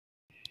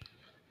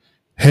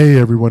Hey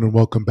everyone, and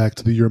welcome back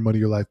to the Your Money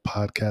Your Life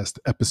podcast,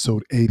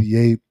 episode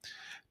 88.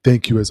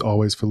 Thank you as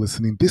always for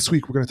listening. This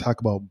week we're going to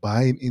talk about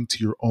buying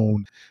into your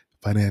own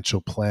financial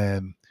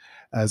plan.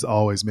 As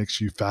always, make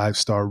sure you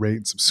 5-star rate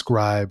and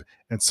subscribe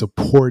and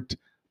support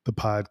the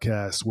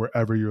podcast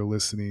wherever you're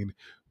listening.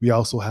 We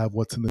also have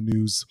what's in the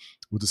news.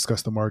 We'll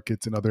discuss the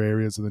markets and other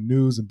areas of the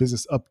news and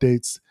business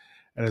updates.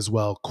 And as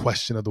well,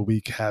 question of the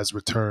week has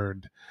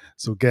returned.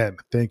 So again,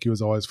 thank you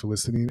as always for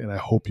listening, and I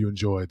hope you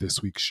enjoy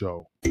this week's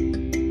show.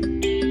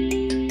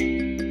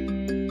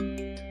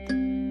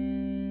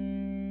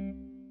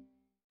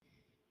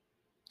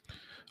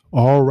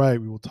 All right,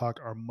 we will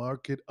talk our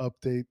market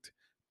update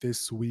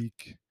this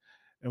week.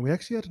 And we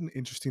actually had an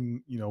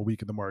interesting,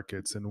 week in the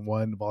markets. And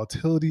one,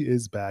 volatility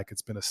is back.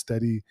 It's been a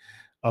steady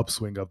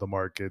upswing of the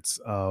markets.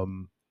 A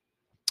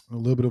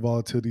little bit of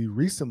volatility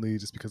recently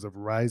just because of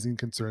rising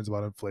concerns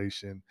about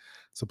inflation.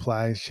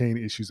 Supply chain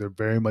issues are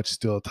very much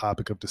still a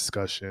topic of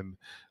discussion.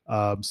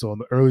 So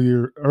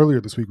earlier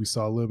this week, we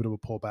saw a little bit of a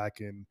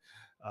pullback in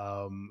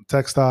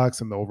tech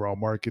stocks and the overall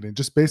market, and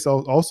just based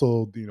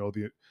also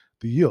the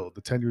yield.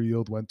 The 10-year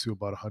yield went to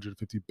about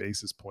 150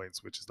 basis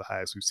points, which is the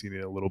highest we've seen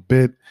in a little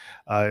bit.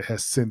 It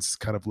has since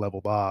kind of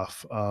leveled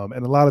off,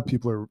 and a lot of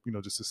people are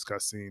just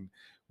discussing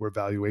where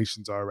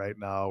valuations are right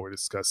now. We're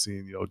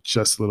discussing,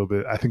 just a little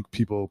bit. I think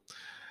people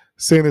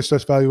saying they're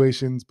stretch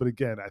valuations, but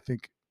again, I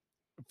think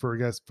for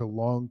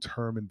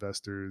long-term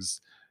investors,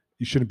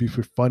 you shouldn't be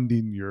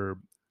funding your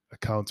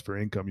accounts for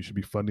income. You should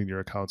be funding your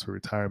accounts for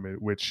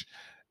retirement, which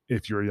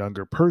if you're a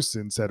younger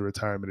person, said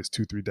retirement is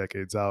 2-3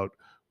 decades out,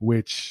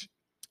 which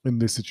in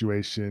this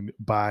situation,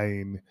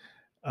 buying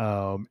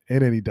in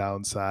any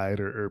downside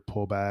or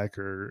pullback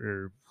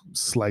or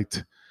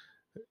slight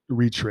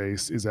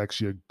retrace is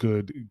actually a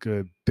good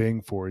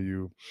thing for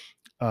you.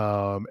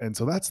 And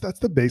so that's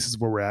the basis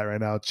of where we're at right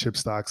now. Chip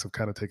stocks have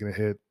kind of taken a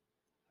hit.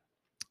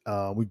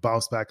 We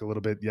bounced back a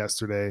little bit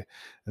yesterday,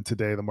 and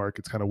today the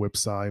market's kind of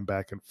whipsawing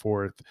back and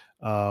forth.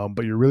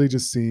 But you're really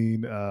just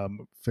seeing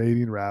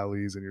fading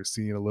rallies, and you're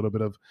seeing a little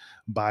bit of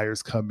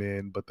buyers come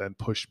in, but then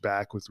push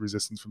back with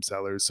resistance from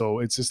sellers. So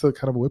it's just a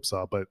kind of a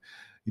whipsaw. But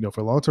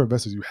for long-term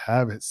investors, you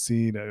have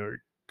seen a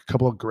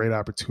couple of great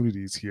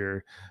opportunities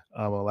here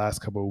in the last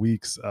couple of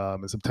weeks.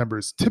 And September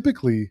is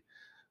typically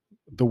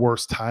the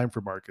worst time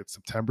for markets.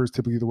 September is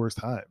typically the worst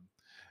time.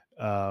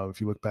 If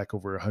you look back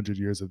over 100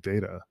 years of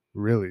data,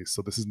 really.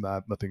 So this is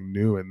nothing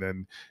new. And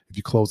then if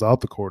you close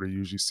out the quarter, you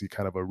usually see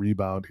kind of a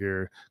rebound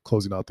here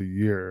closing out the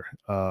year.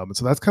 And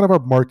so that's kind of our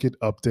market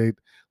update.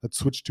 Let's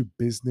switch to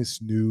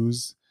business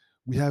news.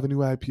 We have a new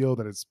IPO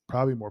that is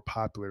probably more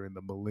popular in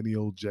the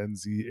millennial Gen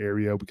Z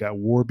area. We got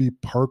Warby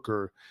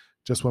Parker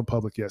just went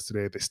public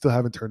yesterday. They still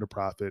haven't turned a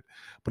profit,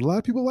 but a lot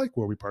of people like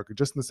Warby Parker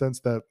just in the sense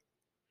that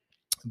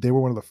they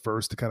were one of the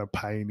first to kind of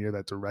pioneer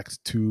that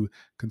direct to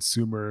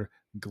consumer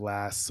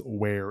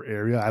glassware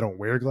area. I don't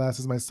wear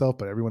glasses myself,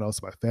 but everyone else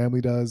in my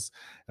family does.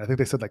 And I think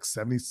they said like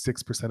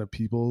 76% of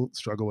people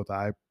struggle with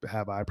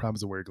have eye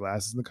problems and wear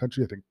glasses in the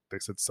country. I think they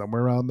said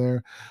somewhere around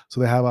there. So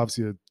they have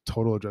obviously a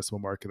total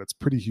addressable market that's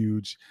pretty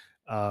huge.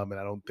 And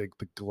I don't think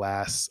the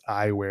glass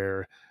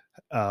eyewear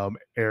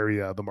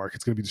area, the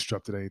market's going to be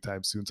disrupted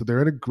anytime soon. So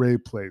they're in a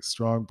great place,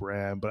 strong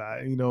brand, but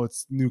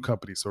it's new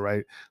company. So,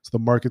 right. So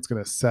the market's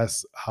going to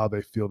assess how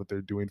they feel that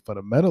they're doing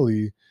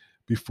fundamentally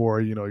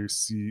before, you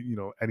see,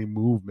 any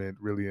movement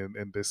really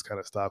in this kind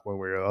of stock one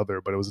way or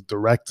other. But it was a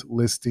direct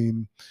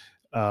listing.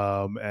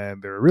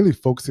 And they're really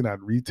focusing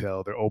on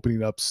retail. They're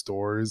opening up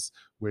stores,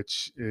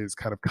 which is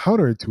kind of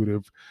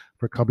counterintuitive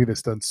for a company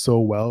that's done so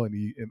well on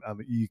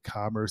the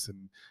e-commerce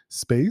and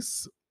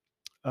space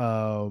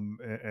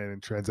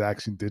and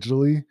transaction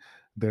digitally.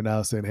 They're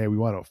now saying, hey, we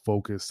want to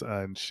focus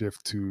and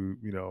shift to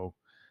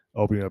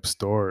opening up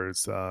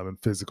stores and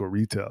physical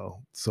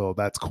retail. So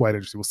that's quite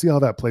interesting. We'll see how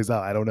that plays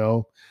out. I don't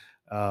know.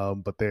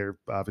 But they're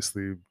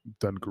obviously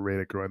done great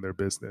at growing their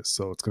business.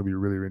 So it's going to be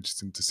really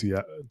interesting to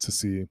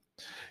see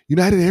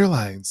United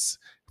Airlines.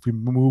 If we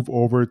move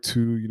over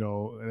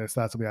to, and it's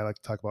not something I like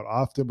to talk about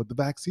often, but the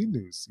vaccine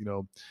news,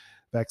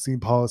 vaccine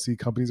policy,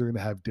 companies are going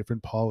to have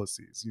different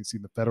policies. You see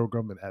the federal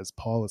government has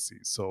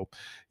policies. So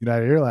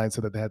United Airlines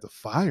said that they had to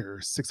fire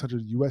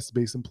 600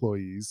 US-based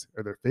employees,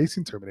 or they're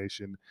facing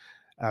termination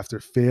after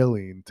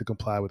failing to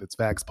comply with its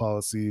vax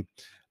policy.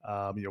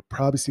 You'll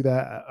probably see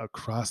that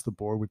across the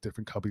board with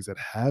different companies that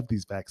have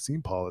these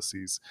vaccine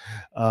policies.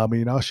 And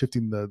you're now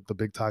shifting the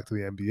big talk to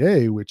the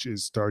NBA, which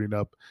is starting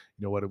up,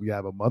 what do we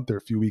have, a month or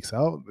a few weeks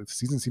out? The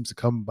season seems to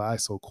come by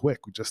so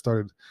quick. We just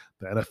started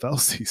the NFL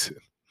season.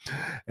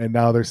 And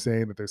now they're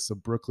saying that there's some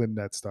Brooklyn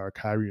Nets star,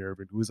 Kyrie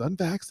Irving, who is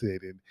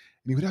unvaccinated, and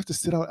he would have to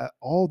sit out at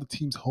all the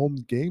team's home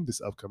game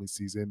this upcoming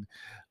season.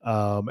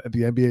 And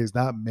the NBA is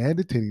not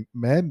mandating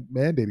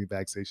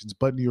vaccinations,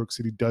 but New York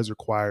City does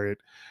require it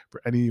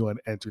for anyone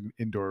entering an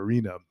indoor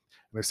arena. And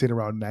they're saying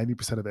around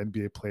 90% of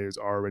NBA players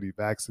are already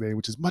vaccinated,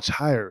 which is much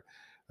higher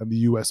than the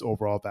U.S.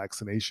 overall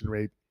vaccination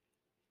rate.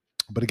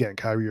 But again,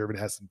 Kyrie Irving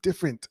has some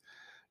different,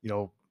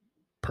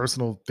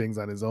 personal things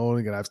on his own.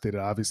 Again, I've stated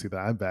obviously that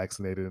I'm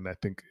vaccinated, and I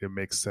think it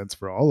makes sense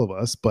for all of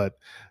us. But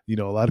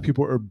a lot of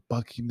people are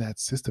bucking that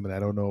system, and I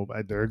don't know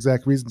their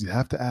exact reasons. You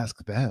have to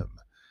ask them.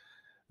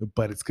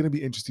 But it's going to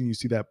be interesting. You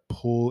see that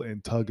pull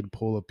and tug and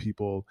pull of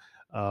people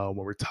when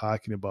we're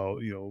talking about,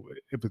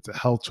 if it's a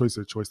health choice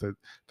or a choice that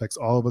affects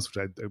all of us,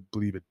 which I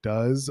believe it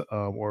does,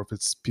 or if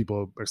it's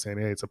people are saying,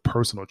 hey, it's a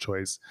personal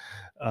choice.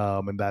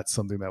 And that's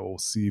something that we'll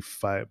see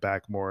fight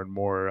back more and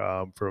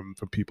more from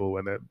people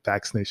when the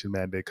vaccination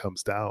mandate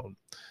comes down.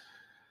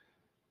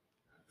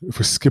 If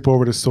we skip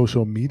over to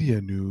social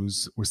media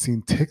news, we're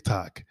seeing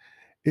TikTok.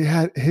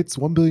 It hits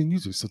 1 billion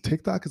users. So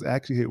TikTok has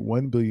actually hit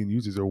 1 billion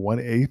users, or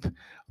 1/8 of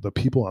the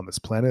people on this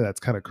planet. That's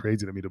kind of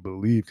crazy to me to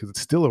believe, because it's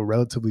still a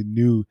relatively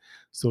new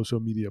social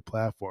media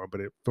platform,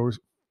 but it first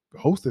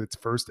hosted its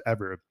first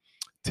ever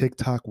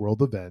TikTok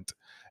World event,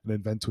 an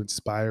event to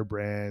inspire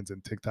brands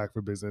and TikTok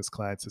for business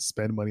clients to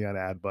spend money on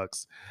ad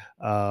bucks.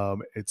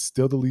 It's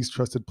still the least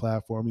trusted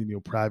platform,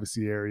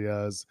 privacy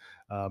areas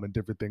and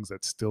different things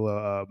that's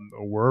still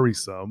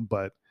worrisome,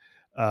 but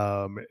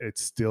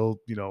it's still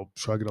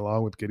chugging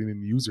along with getting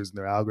in users, and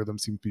their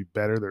algorithms seem to be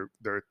better.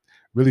 They're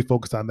really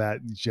focused on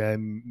that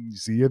Gen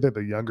Z, that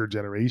the younger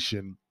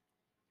generation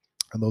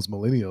and those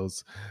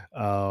millennials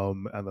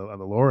on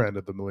the lower end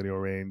of the millennial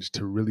range,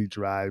 to really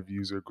drive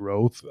user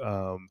growth.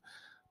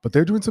 But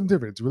they're doing something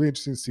different. It's really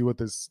interesting to see what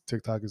this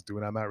TikTok is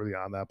doing. I'm not really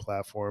on that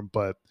platform,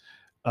 but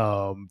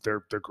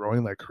they're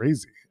growing like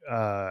crazy.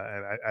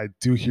 And I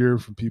do hear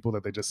from people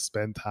that they just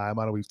spend time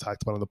on it. We've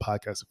talked about it on the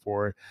podcast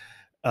before,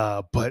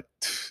 but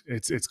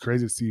it's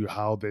crazy to see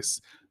how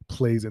this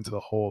plays into the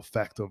whole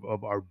effect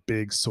of our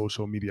big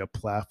social media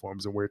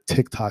platforms and where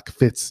TikTok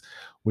fits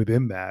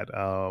within that.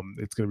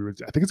 It's gonna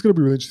be I think it's gonna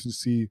be really interesting to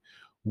see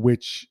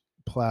which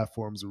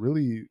platforms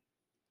really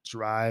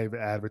drive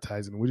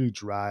advertising, really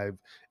drive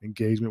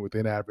engagement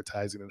within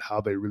advertising, and how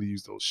they really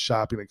use those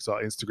shopping. Like,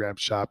 saw Instagram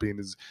shopping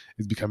is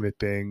becoming a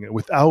thing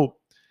without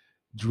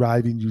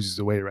driving users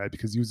away, right?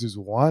 Because users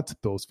want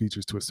those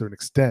features to a certain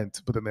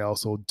extent, but then they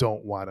also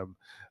don't want them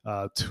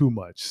too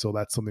much. So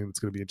that's something that's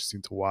going to be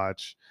interesting to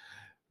watch.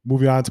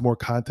 Moving on to more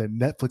content,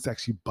 Netflix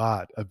actually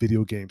bought a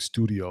video game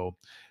studio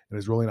and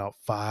is rolling out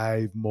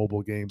 5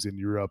 mobile games in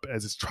Europe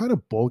as it's trying to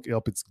bulk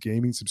up its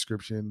gaming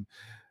subscription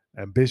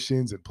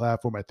ambitions and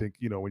platform. I think,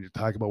 when you're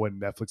talking about what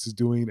Netflix is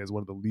doing as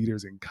one of the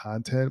leaders in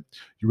content,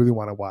 you really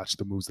want to watch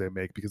the moves they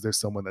make, because there's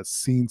someone that's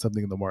seen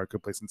something in the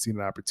marketplace and seen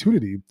an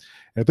opportunity. And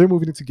if they're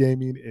moving into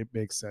gaming, it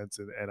makes sense.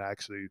 And I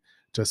actually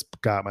just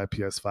got my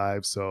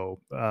PS5.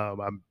 So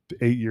I'm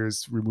 8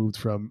 years removed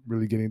from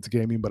really getting into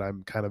gaming, but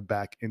I'm kind of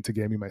back into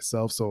gaming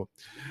myself. So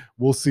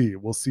we'll see.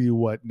 We'll see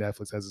what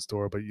Netflix has in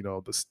store. But,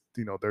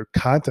 their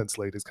content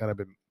slate has kind of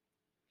been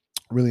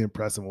really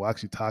impressive. We'll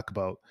actually talk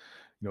about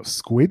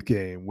Squid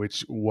Game,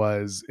 which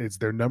it's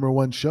their number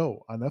one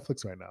show on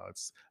Netflix right now.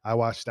 I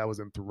watched, I was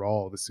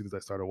enthralled as soon as I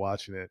started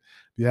watching it. If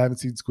you haven't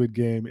seen Squid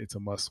Game, it's a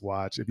must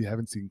watch. If you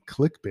haven't seen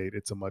Clickbait,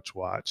 it's a much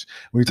watch.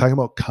 When you're talking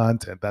about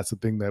content, that's the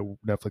thing that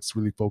Netflix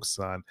really focuses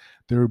on.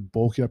 They're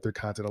bulking up their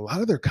content. A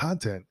lot of their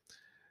content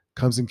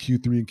comes in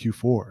Q3 and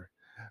Q4.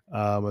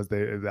 As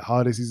the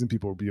holiday season,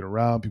 people are being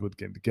around, people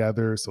getting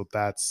together. So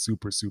that's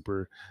super,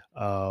 super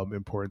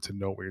important to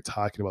note when you're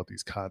talking about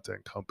these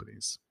content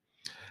companies.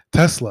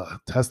 Tesla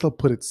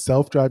put its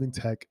self-driving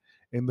tech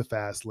in the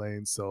fast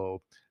lane.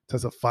 So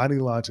Tesla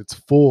finally launched its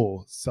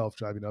full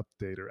self-driving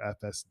update, or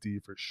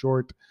FSD for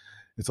short.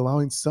 It's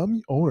allowing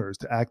some owners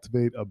to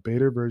activate a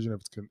beta version of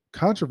its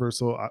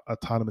controversial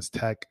autonomous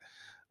tech.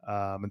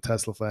 And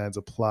Tesla fans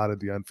applauded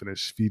the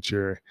unfinished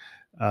feature.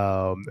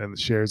 And the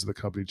shares of the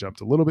company jumped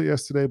a little bit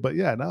yesterday. But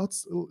yeah, now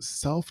it's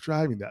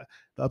self-driving. That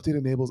the update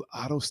enables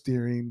auto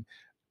steering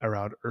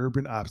around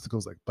urban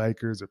obstacles like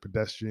bikers or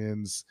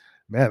pedestrians.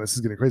 Man, this is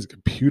getting crazy.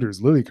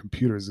 Literally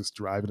computers just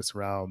driving us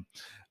around.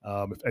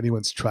 If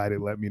anyone's tried it,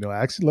 let me know. I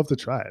actually love to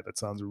try it. That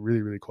sounds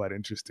really, really quite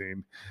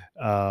interesting,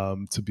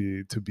 to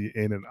be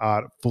in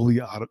an fully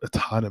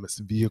autonomous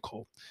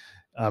vehicle.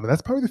 And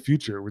that's probably the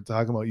future. We're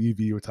talking about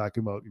EV. We're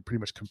talking about pretty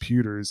much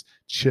computers,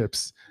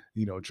 chips,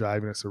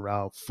 driving us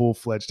around,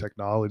 full-fledged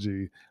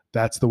technology.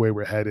 That's the way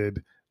we're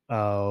headed.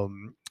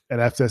 An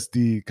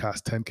FSD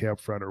costs $10K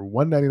upfront, or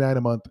 $199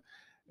 a month,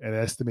 and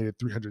an estimated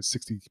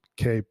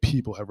 360K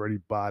people have already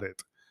bought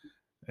it.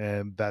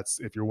 And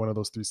that's, if you're one of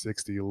those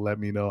 360, let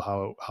me know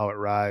how it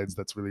rides.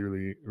 That's really,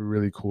 really,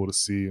 really cool to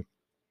see.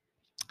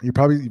 You've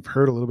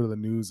heard a little bit of the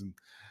news, and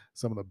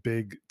some of the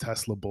big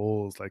Tesla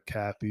bulls like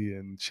Kathy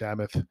and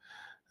Chamath,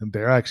 and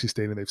they're actually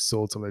stating they've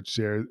sold some of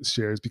their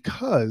shares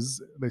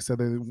because they said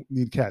they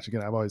need cash.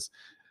 Again, I've always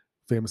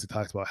famously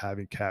talked about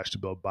having cash to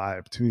build buy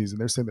opportunities,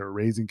 and they're saying they're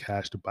raising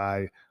cash to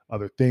buy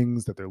other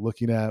things that they're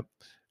looking at.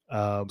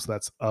 So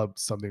that's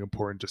something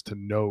important just to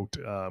note,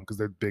 because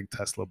they're big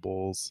Tesla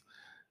bulls.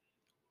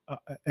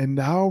 And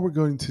now we're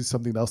going to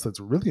something else that's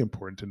really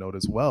important to note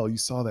as well. You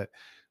saw that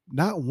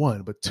not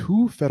one, but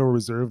 2 Federal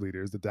Reserve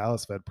leaders, the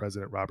Dallas Fed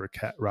President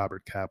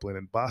Robert Kaplan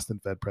and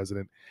Boston Fed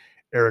President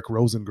Eric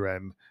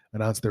Rosengren,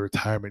 announced their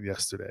retirement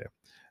yesterday.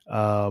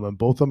 And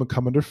both of them have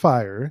come under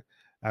fire.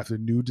 after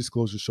new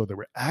disclosures showed they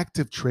were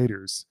active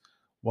traders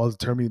while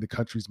determining the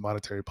country's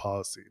monetary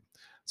policy.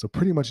 So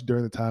pretty much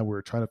during the time we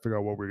were trying to figure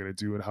out what we're going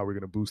to do and how we're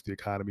going to boost the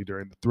economy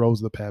during the throes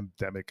of the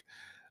pandemic,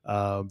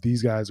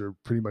 these guys are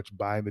pretty much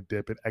buying the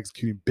dip and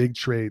executing big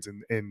trades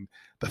in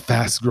the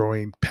fast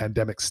growing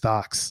pandemic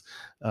stocks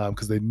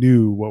because they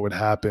knew what would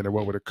happen or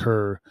what would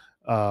occur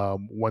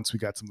once we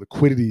got some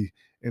liquidity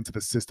into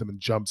the system and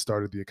jump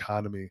started the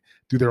economy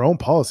through their own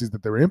policies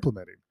that they were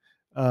implementing.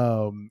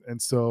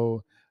 And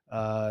so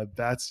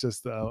that's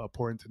just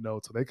important to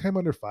note. So they came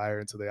under fire.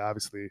 And so they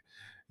obviously,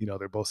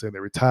 they're both saying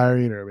they're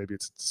retiring, or maybe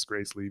it's a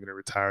disgrace leaving or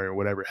retiring or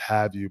whatever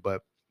have you.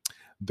 But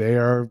they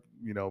are,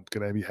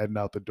 going to be heading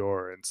out the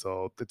door. And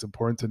so it's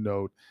important to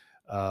note,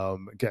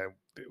 again,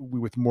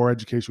 with more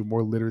education, with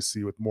more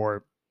literacy, with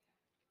more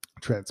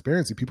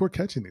transparency, people are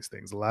catching these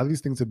things. A lot of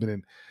these things have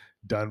been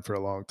done for a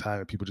long time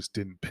and people just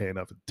didn't pay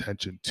enough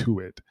attention to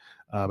it.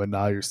 And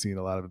now you're seeing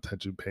a lot of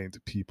attention paying to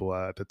people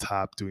at the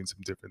top doing some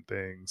different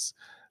things.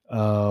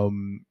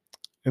 And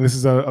this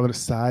is on a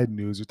side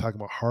news. We're talking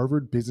about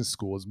Harvard Business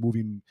School is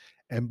moving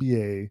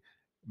MBA,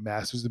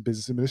 Masters of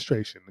Business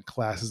Administration,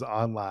 classes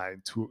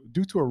online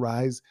due to a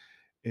rise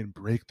in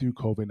breakthrough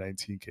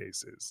COVID-19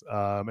 cases.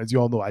 As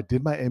you all know, I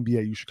did my MBA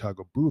at U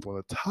Chicago Booth, one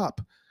of the top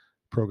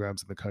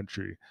programs in the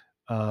country.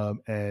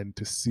 And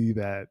to see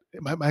that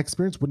my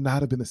experience would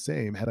not have been the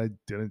same had I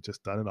didn't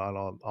just done it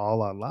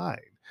all online.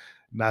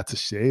 Not to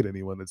shade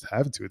anyone that's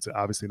having to. It's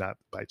obviously not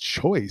by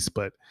choice,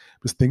 but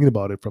just thinking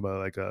about it from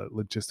a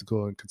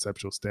logistical and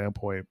conceptual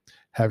standpoint,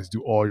 having to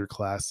do all your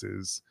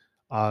classes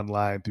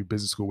online through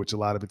business school, which a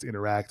lot of it's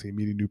interacting,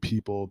 meeting new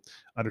people,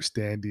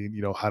 understanding,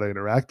 how to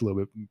interact a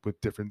little bit with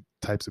different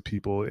types of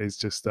people is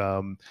just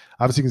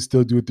obviously you can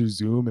still do it through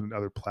Zoom and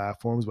other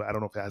platforms, but I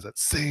don't know if it has that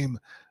same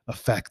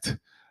effect.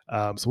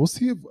 So we'll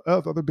see if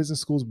other business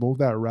schools move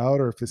that route,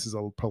 or if this is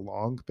a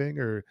prolonged thing,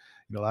 or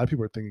a lot of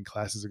people are thinking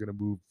classes are going to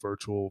move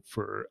virtual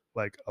for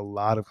a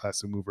lot of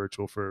classes move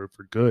virtual for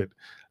good.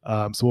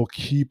 So we'll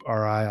keep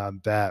our eye on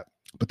that.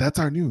 But that's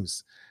our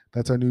news.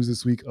 That's our news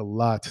this week. A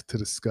lot to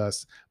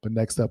discuss. But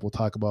next up, we'll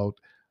talk about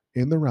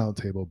in the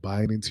roundtable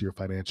buying into your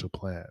financial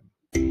plan.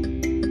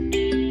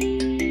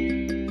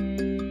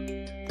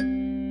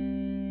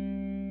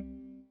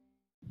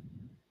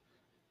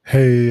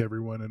 Hey,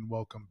 everyone, and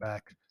welcome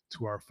back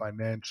to our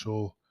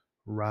financial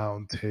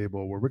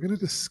roundtable, where we're going to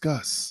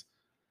discuss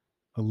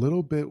a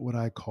little bit what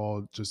I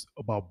call just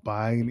about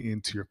buying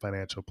into your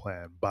financial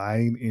plan,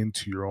 buying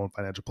into your own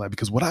financial plan.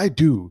 Because what I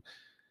do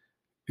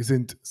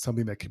isn't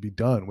something that can be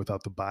done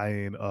without the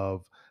buy-in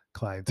of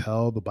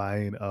clientele, the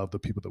buy-in of the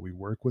people that we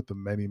work with, the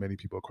many, many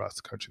people across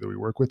the country that we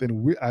work with.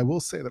 And I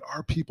will say that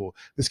our people,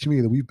 this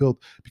community that we've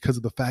built, because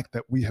of the fact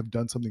that we have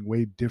done something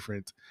way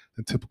different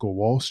than typical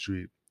Wall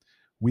Street,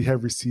 we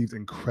have received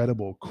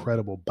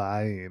credible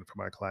buy-in from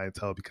our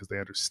clientele because they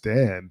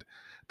understand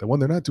that when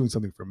they're not doing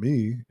something for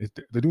me,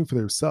 they're doing it for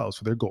themselves,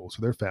 for their goals,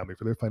 for their family,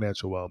 for their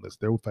financial wellness,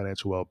 their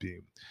financial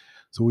well-being.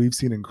 So we've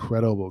seen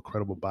incredible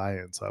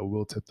buy-in. So I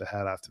will tip the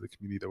hat off to the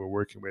community that we're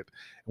working with.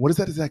 And what does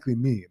that exactly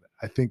mean?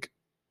 I think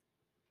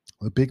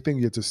the big thing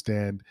you have to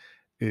stand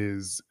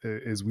is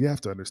we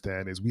have to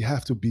understand is we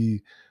have to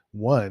be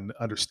one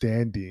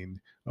understanding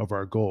of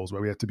our goals,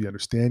 right? We have to be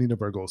understanding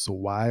of our goals. So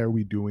why are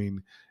we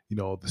doing,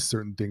 the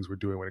certain things we're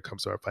doing when it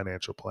comes to our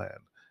financial plan?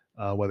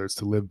 Whether it's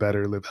to live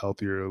better, live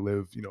healthier,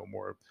 live,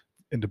 more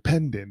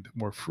independent,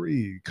 more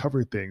free,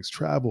 cover things,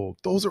 travel.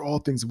 Those are all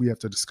things that we have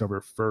to discover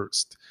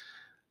first.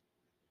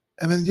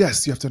 And then,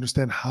 yes, you have to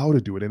understand how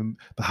to do it. And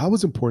the how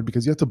is important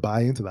because you have to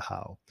buy into the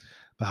how.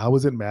 The how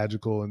isn't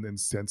magical in the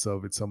sense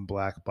of it's some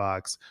black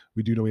box.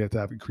 We do know we have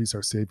to increase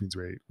our savings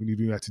rate.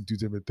 We have to do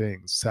different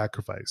things,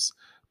 sacrifice.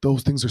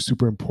 Those things are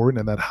super important.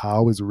 And that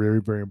how is very,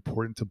 very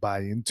important to buy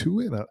into.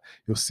 And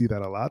you'll see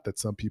that a lot, that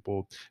some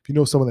people, if you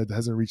know someone that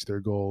hasn't reached their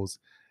goals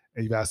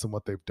and you've asked them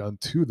what they've done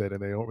to that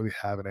and they don't really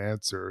have an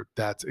answer,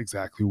 that's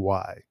exactly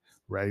why,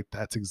 right?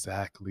 That's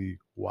exactly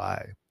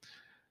why.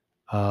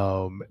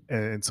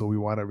 And so we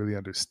want to really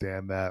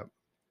understand that.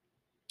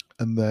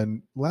 And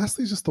then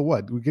lastly, just the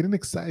what. We're getting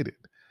excited.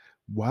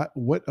 What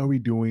are we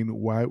doing?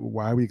 Why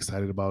are we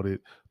excited about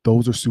it?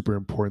 Those are super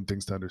important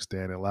things to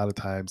understand. And a lot of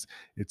times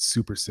it's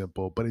super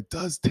simple, but it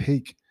does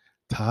take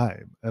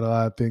time. And a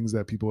lot of things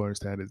that people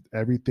understand is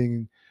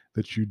everything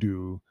that you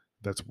do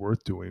that's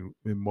worth doing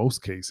in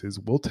most cases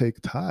will take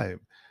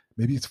time.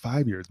 Maybe it's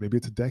 5 years, maybe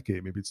it's a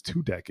decade, maybe it's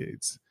 2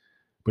 decades.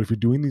 But if you're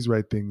doing these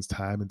right things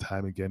time and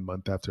time again,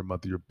 month after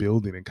month, you're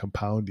building and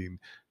compounding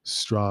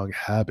strong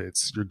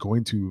habits, you're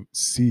going to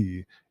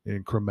see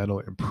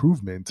incremental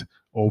improvement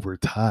over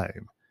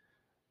time.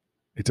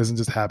 It doesn't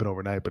just happen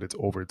overnight, but it's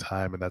over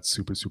time. And that's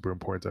super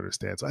important to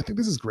understand. So I think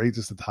this is great,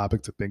 just a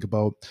topic to think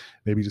about,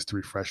 maybe just to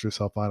refresh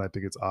yourself on. I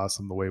think it's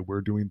awesome the way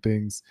we're doing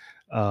things.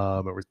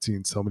 And we're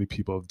seeing so many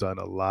people have done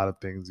a lot of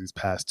things these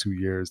past 2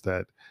 years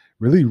that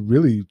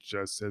really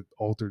just have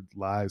altered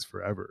lives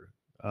forever.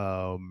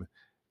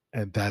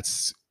 And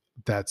that's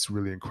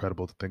really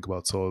incredible to think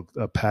about. So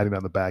patting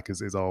on the back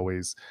is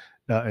always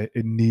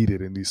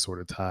needed in these sort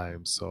of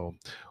times. So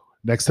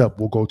Next up,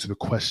 we'll go to the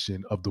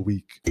question of the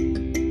week.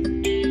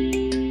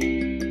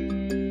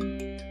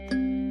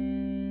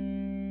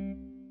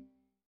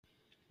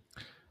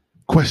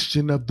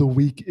 Question of the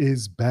week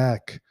is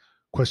back.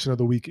 Question of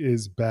the week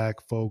is back,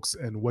 folks.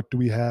 And what do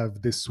we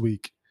have this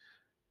week?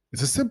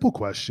 It's a simple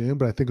question,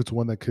 but I think it's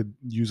one that could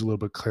use a little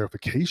bit of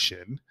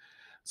clarification.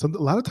 A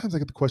lot of times I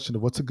get the question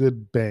of what's a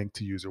good bank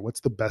to use, or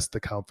what's the best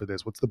account for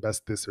this? What's the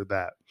best this or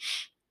that?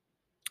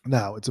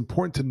 Now, it's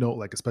important to note,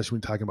 like, especially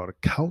when talking about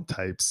account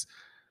types,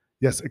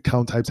 yes,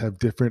 account types have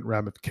different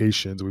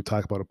ramifications. We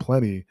talk about it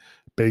plenty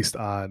based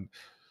on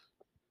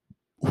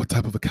what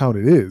type of account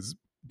it is,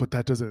 but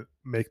that doesn't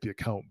make the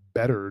account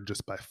better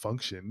just by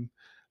function.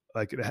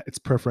 Like it's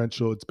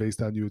preferential, it's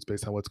based on you, it's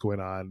based on what's going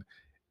on.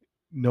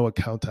 No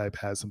account type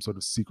has some sort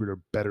of secret or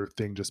better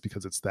thing just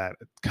because it's that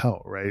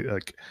account, right?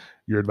 Like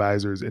your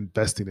advisor is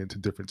investing into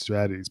different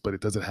strategies, but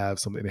it doesn't have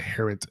some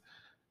inherent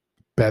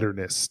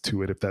betterness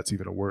to it, if that's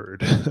even a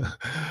word.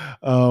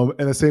 And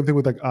the same thing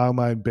with like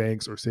online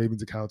banks or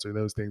savings accounts or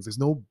those things. There's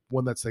no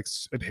one that's like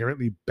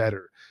inherently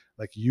better.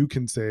 Like you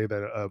can say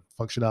that a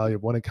functionality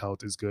of one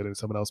account is good, and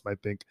someone else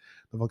might think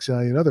the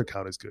functionality of another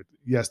account is good.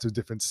 Yes, there's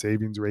different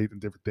savings rate and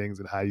different things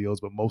and high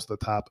yields, but most of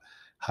the top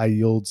high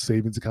yield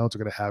savings accounts are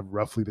going to have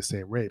roughly the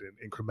same rate.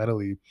 And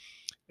incrementally,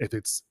 if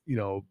it's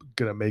going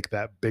to make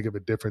that big of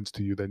a difference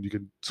to you, then you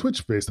can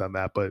switch based on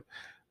that. But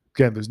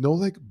again, there's no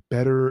like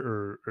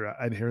better or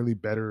inherently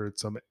better at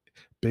some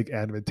big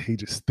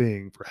advantageous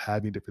thing for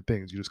having different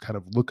things. You just kind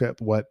of look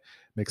at what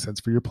makes sense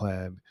for your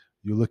plan.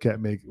 You look at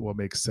what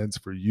makes sense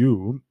for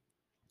you.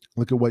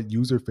 Look at what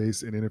user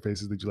face and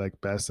interfaces that you like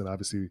best. And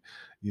obviously,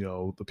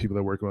 the people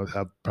that work with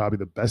have probably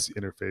the best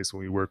interface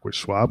when we work with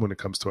Schwab when it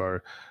comes to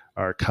our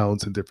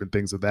accounts and different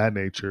things of that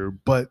nature.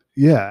 But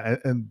yeah,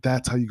 and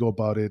that's how you go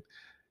about it.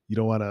 You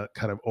don't want to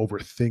kind of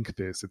overthink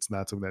this. It's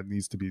not something that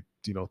needs to be,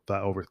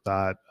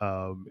 overthought.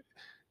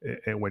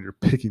 And when you're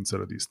picking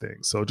sort of these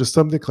things. So just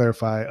something to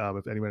clarify.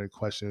 If anyone has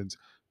questions,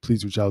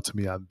 please reach out to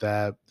me on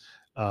that.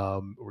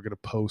 We're going to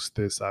post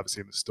this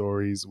obviously in the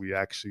stories. We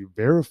actually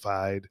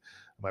verified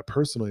my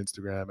personal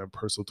Instagram and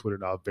personal Twitter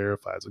now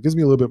verified. So it gives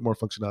me a little bit more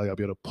functionality. I'll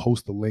be able to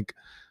post the link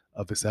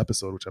of this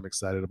episode, which I'm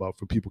excited about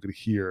for people to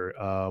hear.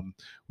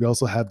 We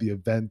also have the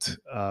event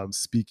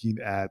speaking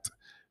at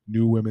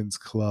New Women's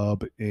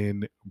Club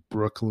in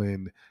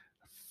Brooklyn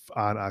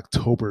on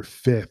October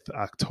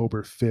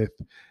 5th.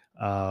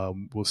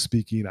 We'll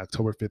speaking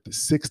October 5th,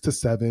 6 to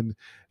 7.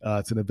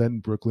 It's an event in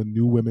Brooklyn.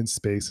 New Women's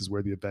Space is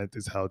where the event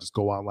is held. Just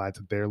go online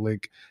to their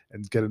link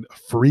and get a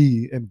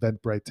free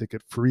Eventbrite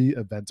ticket.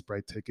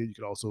 You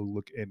can also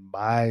look in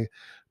my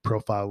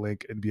profile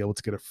link and be able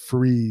to get a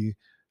free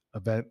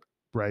Eventbrite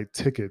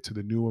ticket to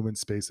the New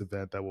Women's Space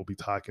event that we'll be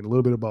talking a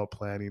little bit about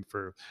planning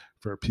for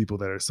people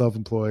that are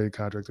self-employed,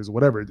 contractors,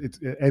 whatever. It's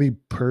any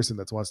person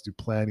that wants to do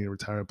planning and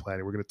retirement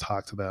planning. We're going to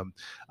talk to them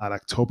on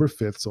October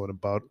 5th. So in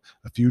about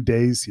a few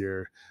days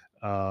here,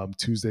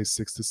 Tuesday,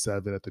 6 to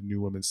 7 at the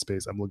New Women's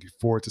Space. I'm looking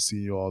forward to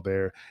seeing you all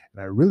there.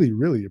 And I really,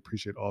 really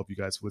appreciate all of you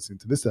guys for listening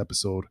to this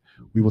episode.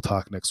 We will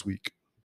talk next week.